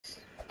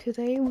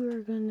Today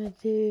we're gonna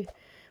do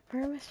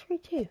Murder Mystery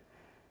 2.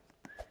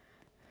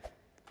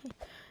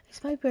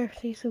 It's my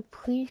birthday, so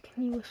please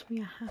can you wish me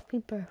a happy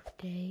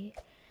birthday?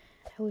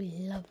 I would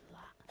love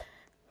that.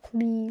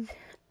 Please.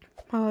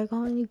 Oh, I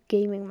got a new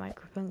gaming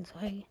microphone, so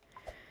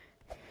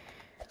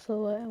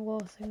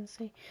what was I gonna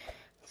say?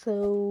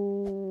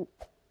 So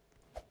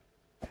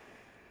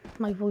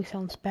my voice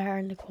sounds better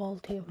and the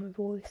quality of my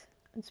voice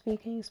and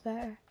speaking is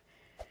better.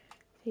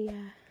 So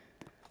yeah,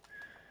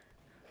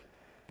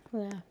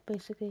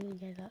 basically,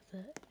 yeah, that's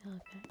it.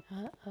 Okay.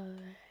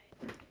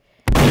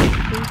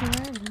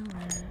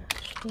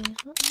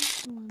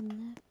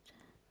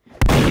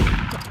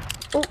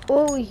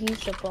 Oh,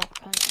 he's a block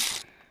hunter.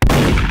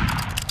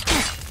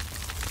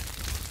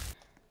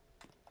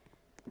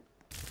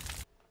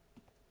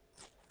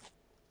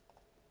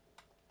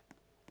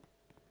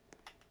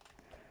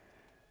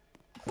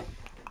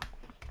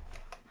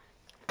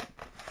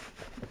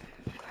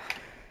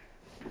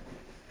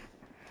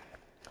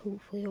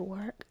 Hopefully it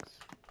works.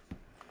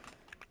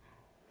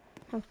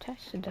 I've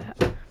tested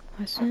it.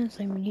 As soon as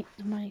I mute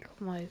the mic of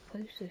my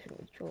PlayStation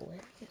controller,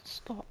 it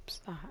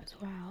stops that as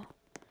well.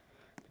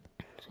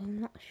 So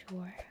I'm not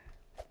sure.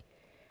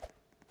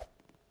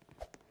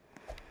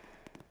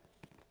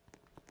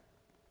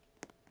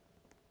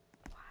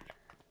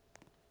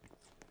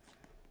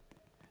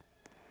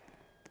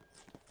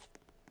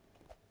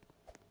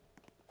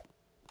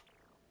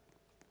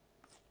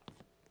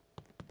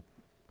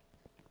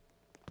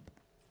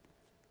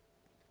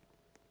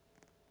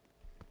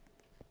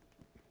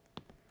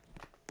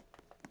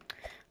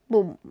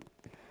 Boom.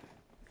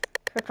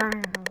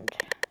 Ground.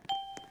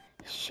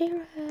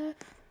 Sheriff.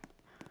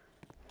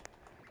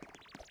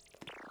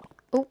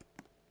 Oh.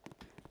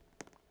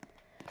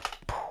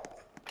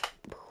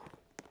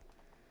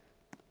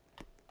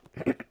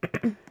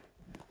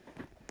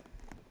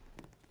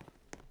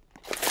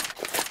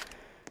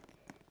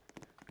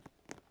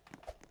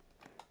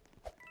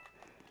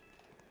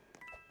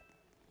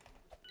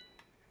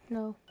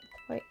 No.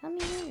 Wait, let me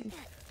in.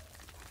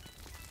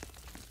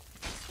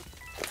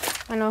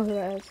 I know who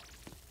it is.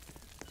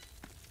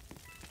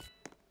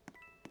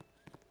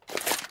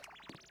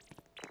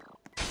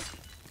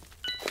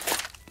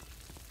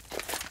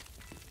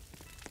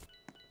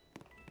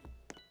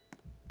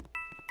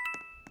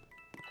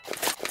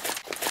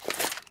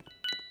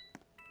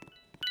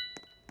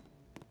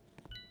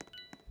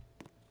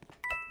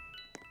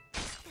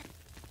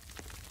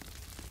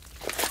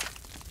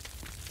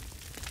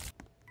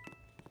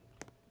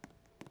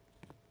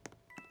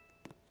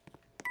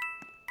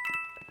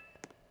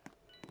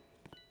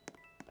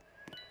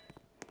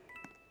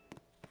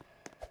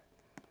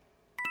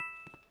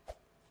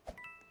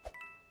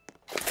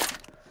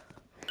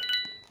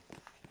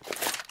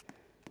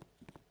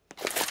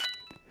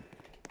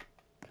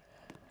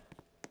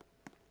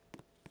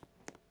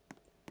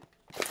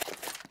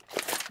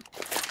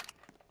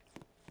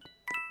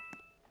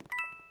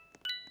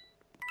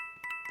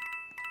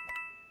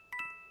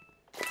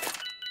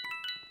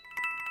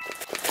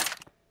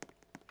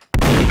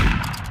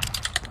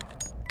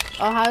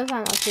 Oh, how does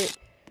that not shoot?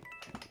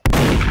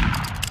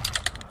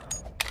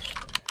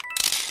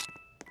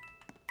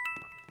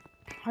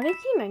 Are they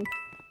teaming?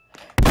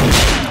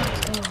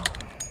 Oh.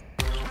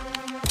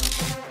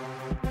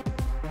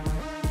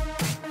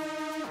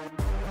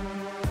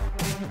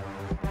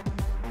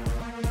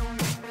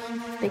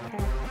 Big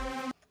head.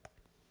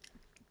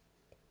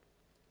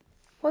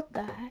 What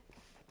the heck?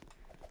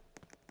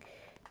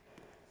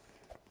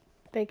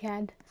 Big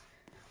head.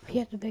 He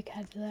had the big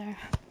head there.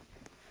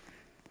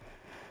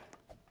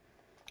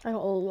 I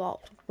got a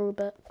lot of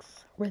Robux.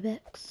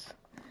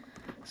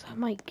 So I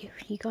might give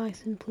you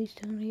guys and please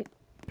donate.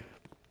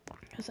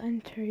 Just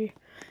enter your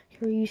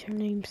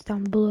usernames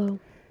down below.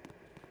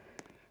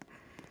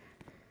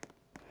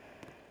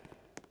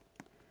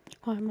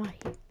 Or I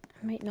might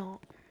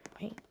not.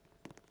 Wait.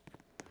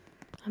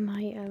 I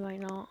might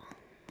not.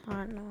 I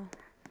don't know.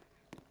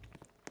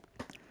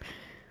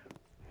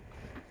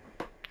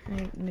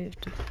 I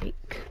moved to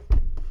fake.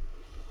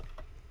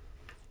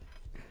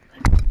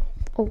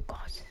 Oh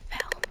god, it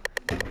fell.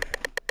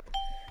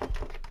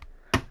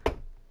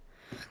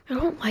 I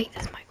don't like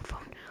this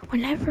microphone.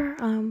 Whenever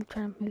I'm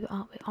trying to move it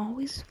up, it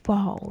always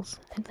falls.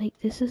 And like,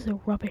 this is a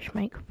rubbish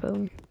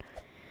microphone.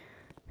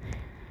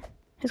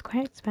 It's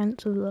quite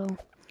expensive though.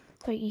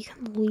 Like, you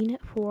can lean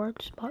it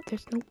forwards, but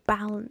there's no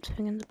balance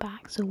thing in the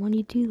back. So when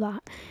you do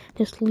that,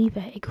 just leave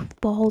it. It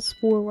falls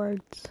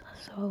forwards.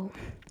 So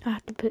I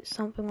have to put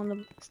something on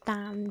the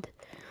stand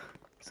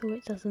so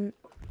it doesn't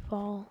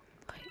fall.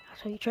 Okay, I'll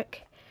show you a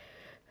trick.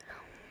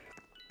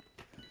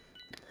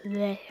 There.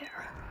 I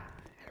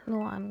don't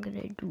know what I'm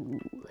gonna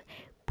do.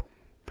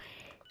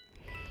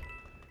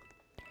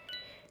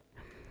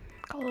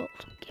 Got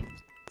lots of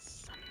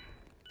gifts.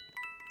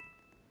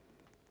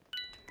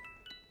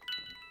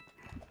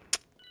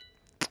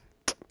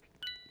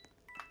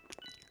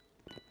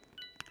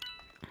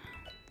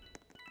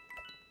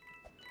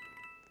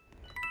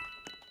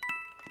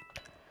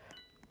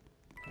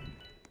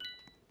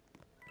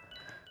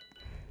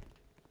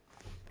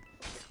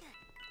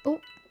 Oh,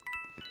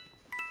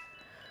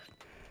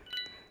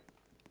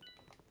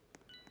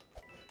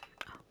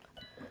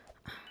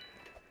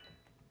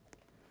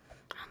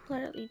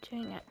 literally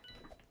doing it.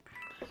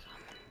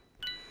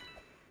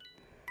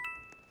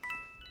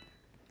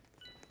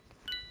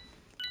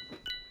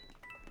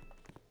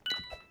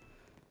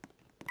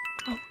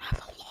 Oh, I have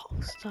a lot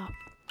of stuff.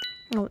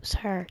 Oh, it's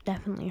her.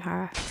 Definitely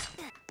her.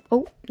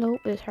 Oh, no,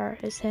 it's her.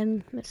 It's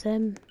him. It's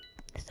him.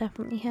 It's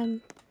definitely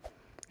him.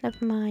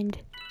 Never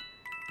mind.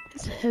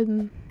 It's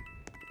him.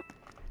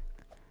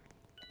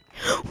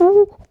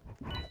 Oh!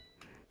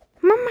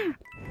 Mama!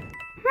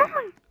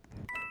 Mama!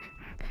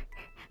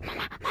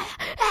 Mama!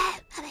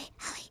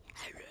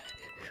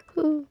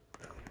 Oh.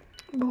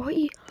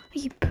 Boy,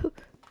 you poo.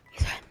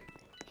 It's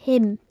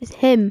him. It's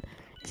him.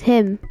 It's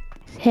him.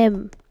 It's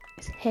him.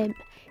 It's him.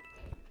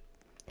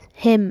 It's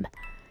him. Him.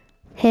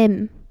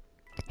 Him.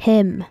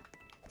 Him.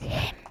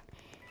 Him.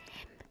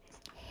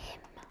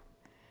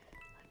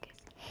 Look,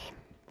 it's him.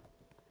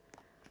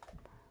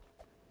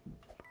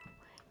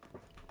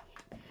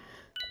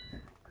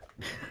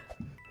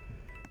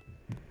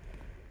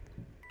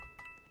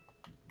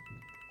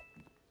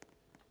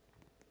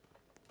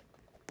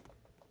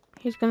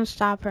 He's gonna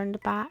stab her in the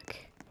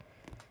back.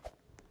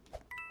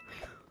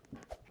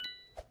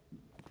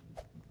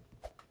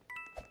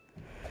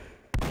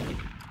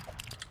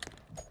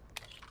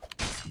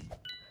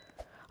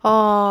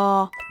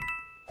 Oh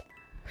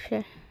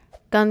shit.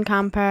 Gun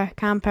camper,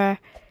 camper.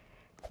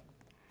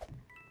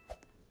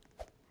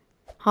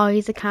 Oh,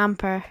 he's a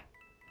camper.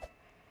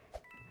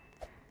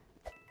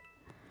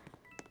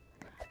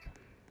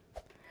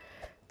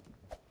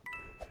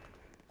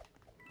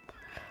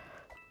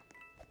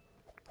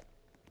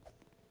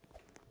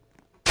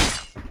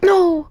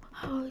 No!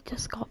 Oh, I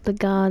just got the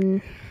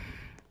gun.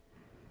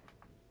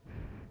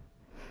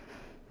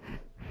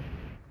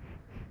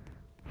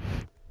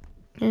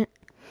 Yeah.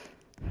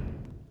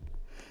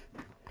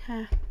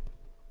 Huh.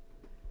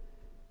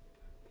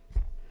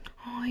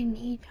 Oh, I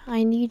need,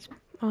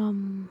 how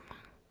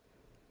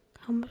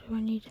much do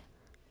I need?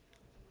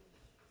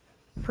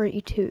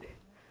 32.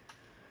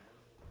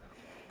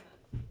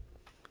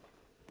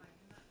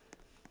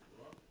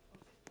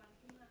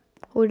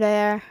 Oh,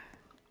 there.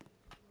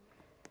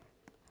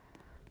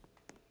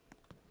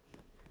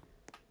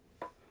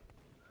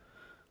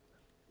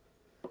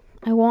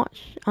 I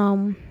watched,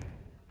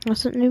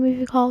 what's that new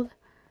movie called?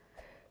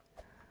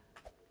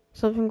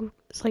 Something,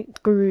 it's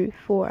like Guru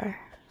 4,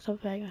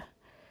 something.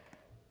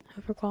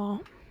 I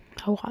forgot.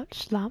 I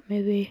watched that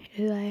movie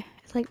today.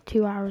 It's like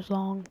 2 hours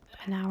long,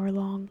 an hour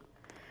long.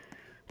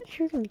 It's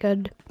really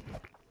good.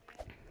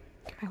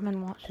 I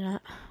recommend watching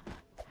it.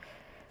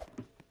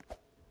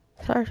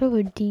 Starts with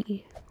a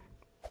D.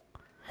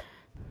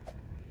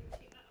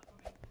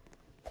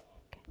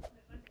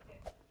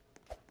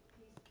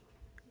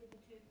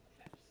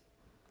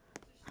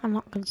 I'm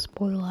not gonna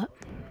spoil it.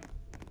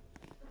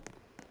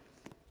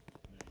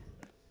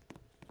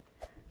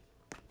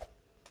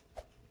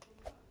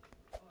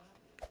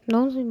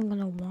 No one's even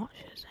gonna watch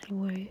this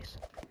anyways.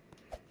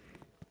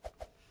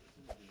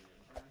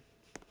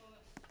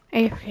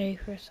 AFK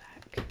for a sec.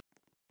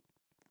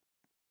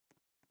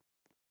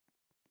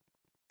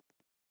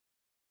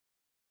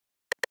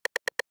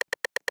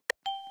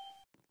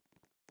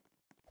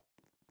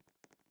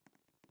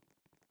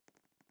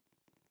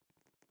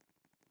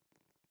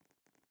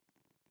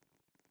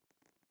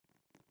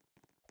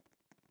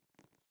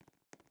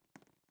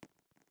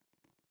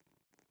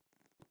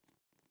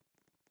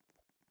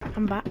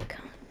 I'm back.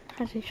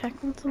 Had to check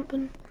on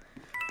something.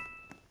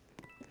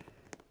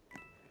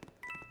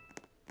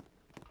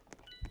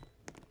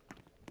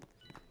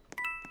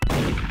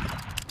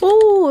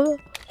 Oh!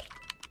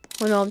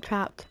 Oh no, I'm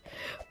trapped.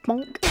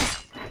 Bonk.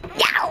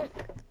 Yow!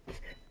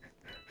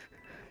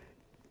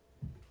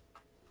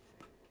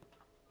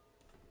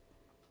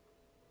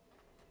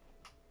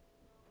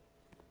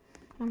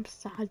 I'm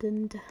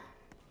saddened.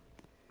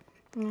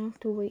 I have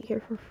to wait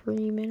here for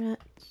 3 minutes.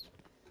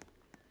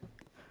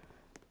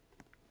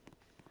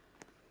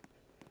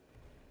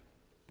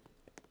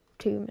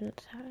 Two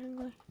minutes,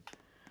 technically.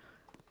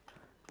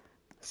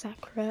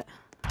 Secret.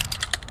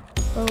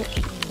 Oh,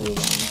 we won.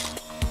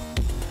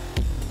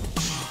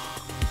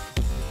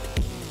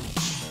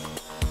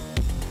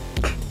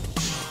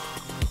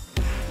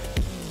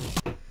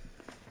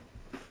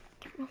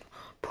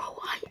 Bro,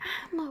 I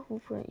am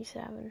level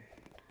 47.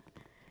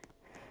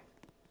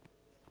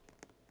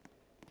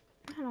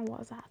 I don't know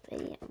what that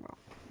saying, bro.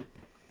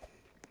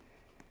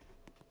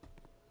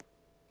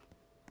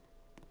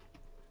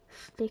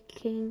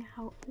 Sticking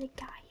out the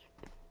guy.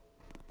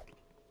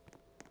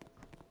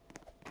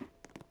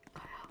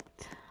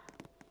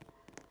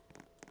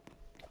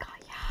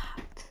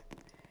 Kayak.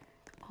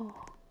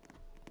 Oh.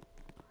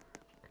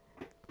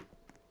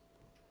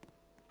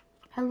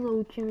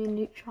 Hello, Jimmy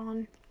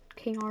Neutron,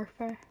 King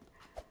Arthur.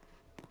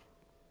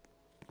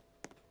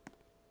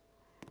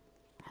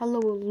 Hello,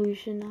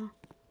 Illusiona.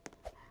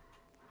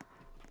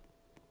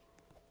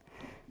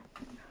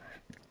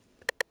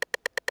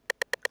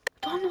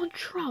 Donald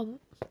Trump.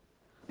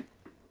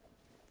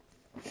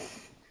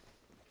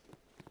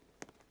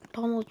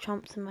 Donald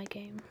Trump's in my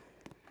game.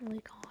 Oh my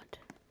god.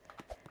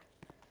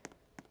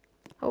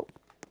 Oh,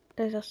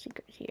 there's a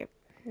secret here.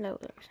 No,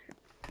 there isn't.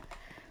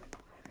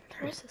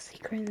 There is a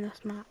secret in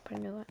this map, I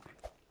know it.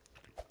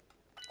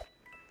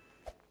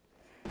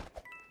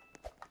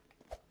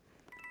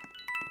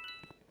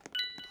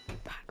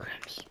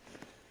 Backrooms.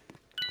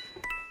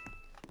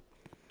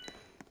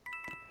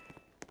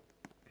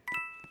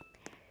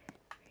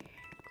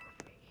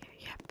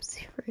 Yep,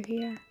 see through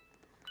here.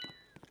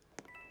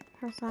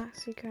 There's that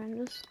secret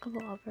and just a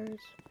couple others.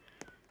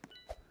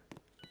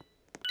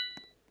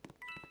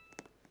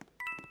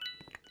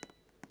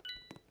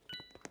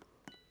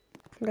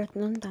 There's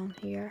none down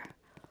here.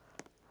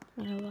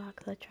 I know that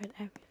because I tried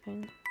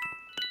everything.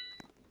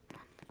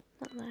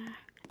 Not there.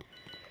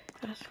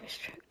 That's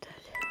restricted.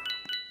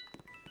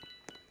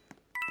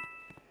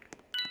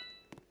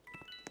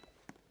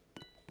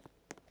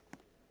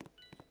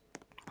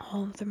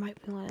 Oh, there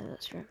might be one in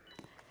this room.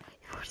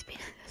 You've always been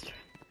in this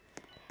room.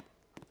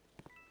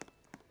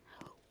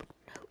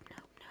 Nope.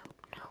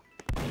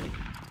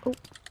 Oh.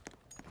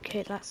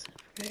 Okay, that's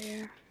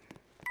there.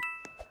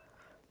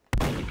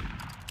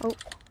 Oh.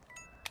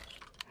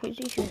 Who's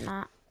he shooting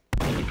at?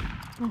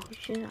 Oh, he's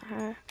shooting at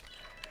her.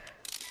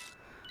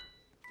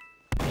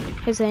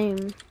 His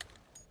aim.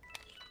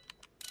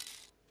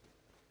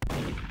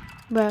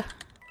 Bruh.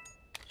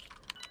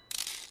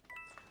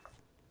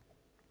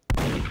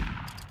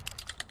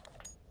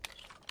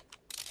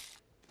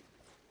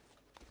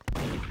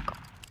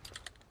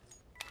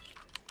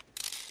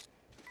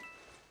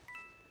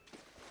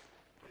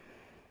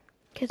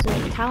 It's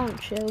a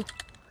talent show.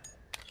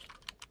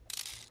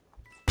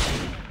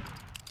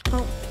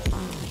 Oh.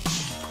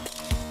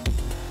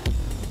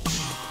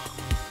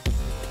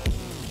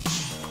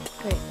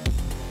 Great.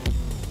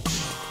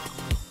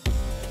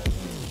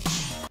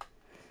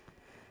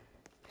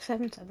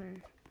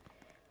 Seven.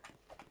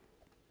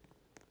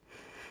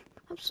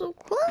 I'm so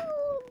close.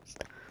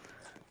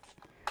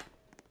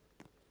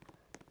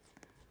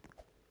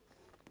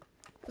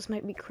 This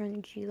might be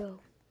cringy though.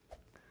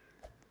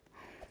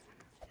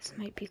 This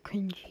might be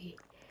cringy.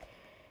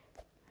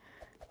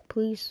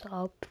 Please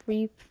sub.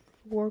 3-4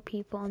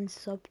 people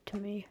unsub to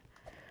me.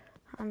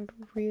 I'm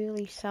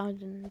really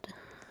saddened.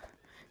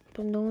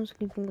 But no one's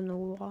even gonna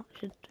watch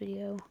this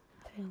video.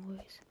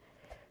 Anyways.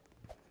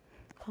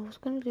 I was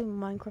gonna do a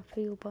Minecraft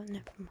video, but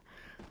never mind.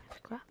 I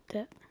scrapped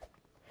it.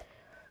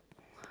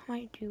 I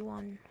might do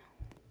one.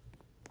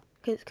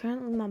 Cause it's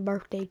currently my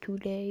birthday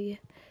today.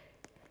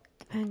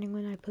 Depending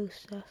when I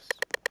post this.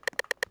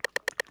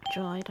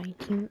 July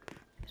 19th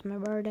is my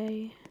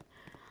birthday.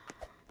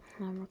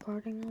 I'm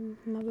recording on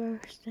my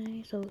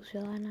birthday, so it's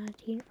July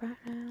 19th right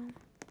now.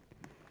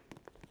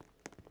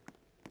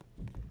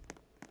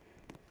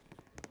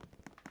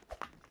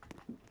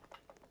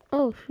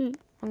 Oh shoot,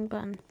 wrong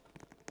button.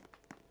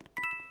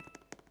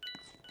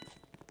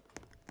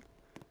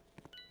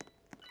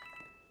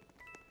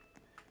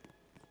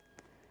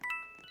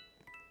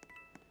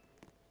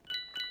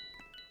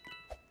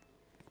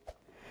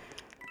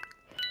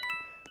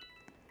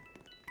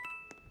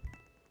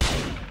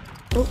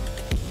 Oh.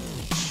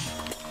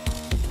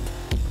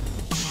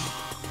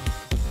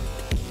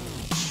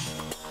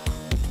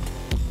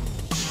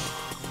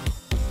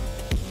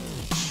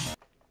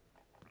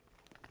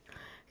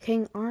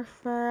 King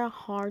Arthur,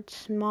 Hard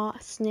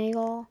Smart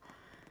Snail,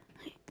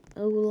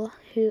 Ola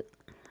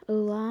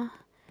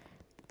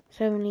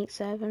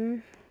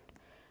 787,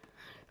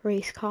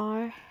 Race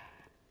Car.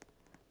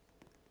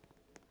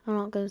 I'm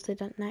not gonna say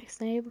that next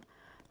name.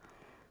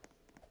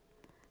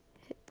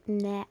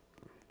 Net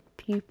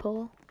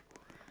Pupil.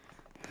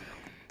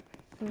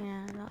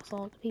 Yeah, that's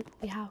all the people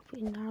we have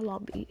in our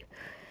lobby.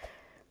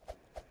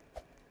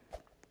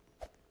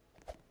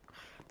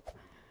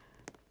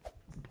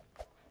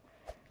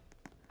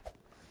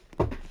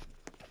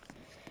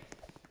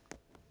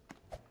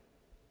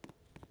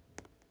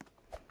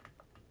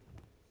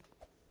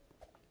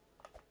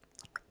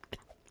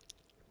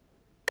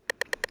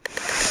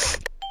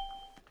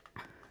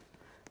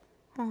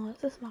 Oh,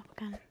 it's this map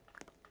again.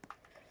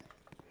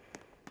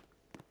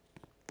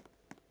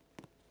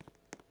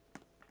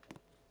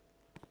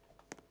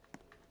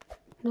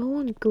 No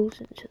one goes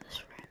into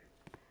this room,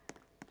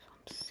 so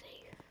I'm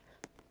safe.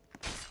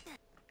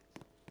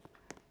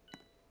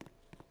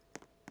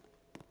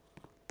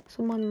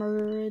 Someone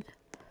murdered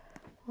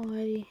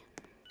already.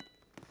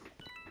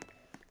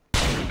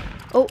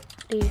 Oh,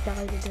 they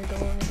died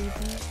already.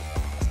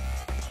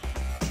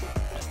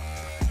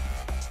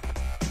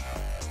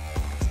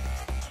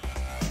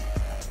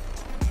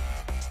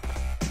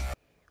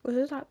 Was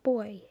it that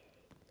boy?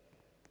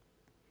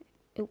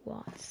 It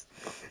was.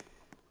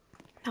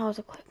 That was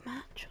a quick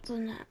match,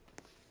 wasn't it?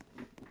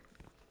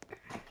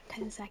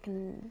 10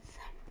 seconds.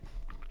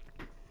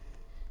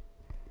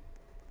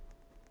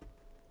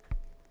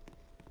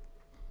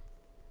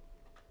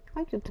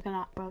 I just took a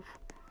nap, bruv.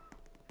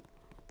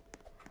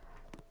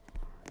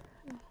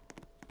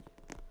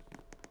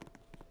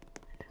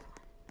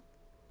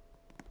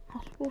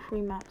 Hospital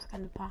 3 map's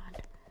kind of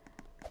bad.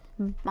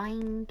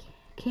 Bang.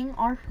 King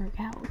Arthur,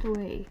 get out of the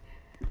way.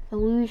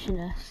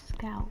 Illusionist,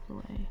 get out of the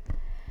way.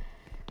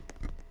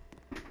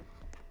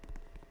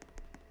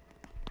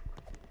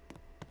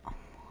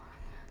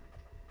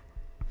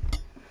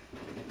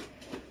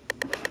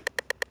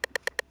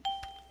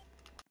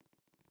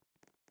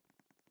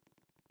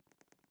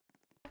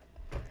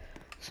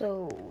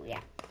 So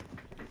yeah,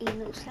 in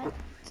those sense,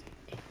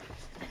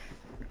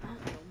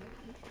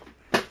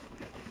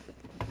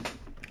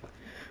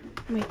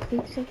 my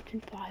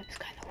PlayStation 5 is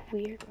kind of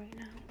weird right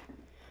now.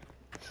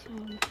 So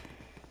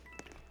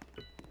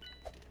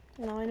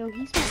now I know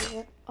he's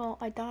weird. Oh,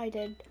 I died.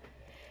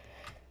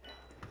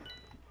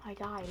 I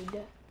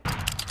died.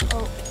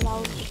 Oh, that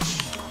was.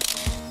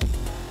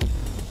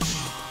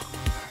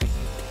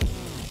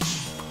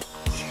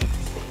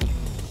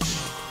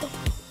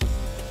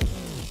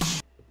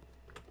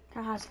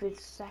 That has to be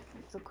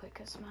the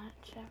quickest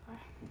match ever.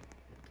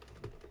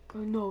 Oh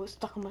no, it's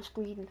stuck on my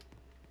screen.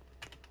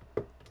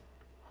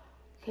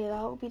 Okay,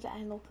 that will be the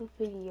end of the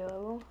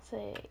video.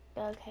 Say,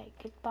 okay,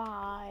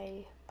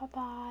 goodbye. Bye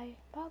bye.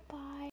 Bye bye.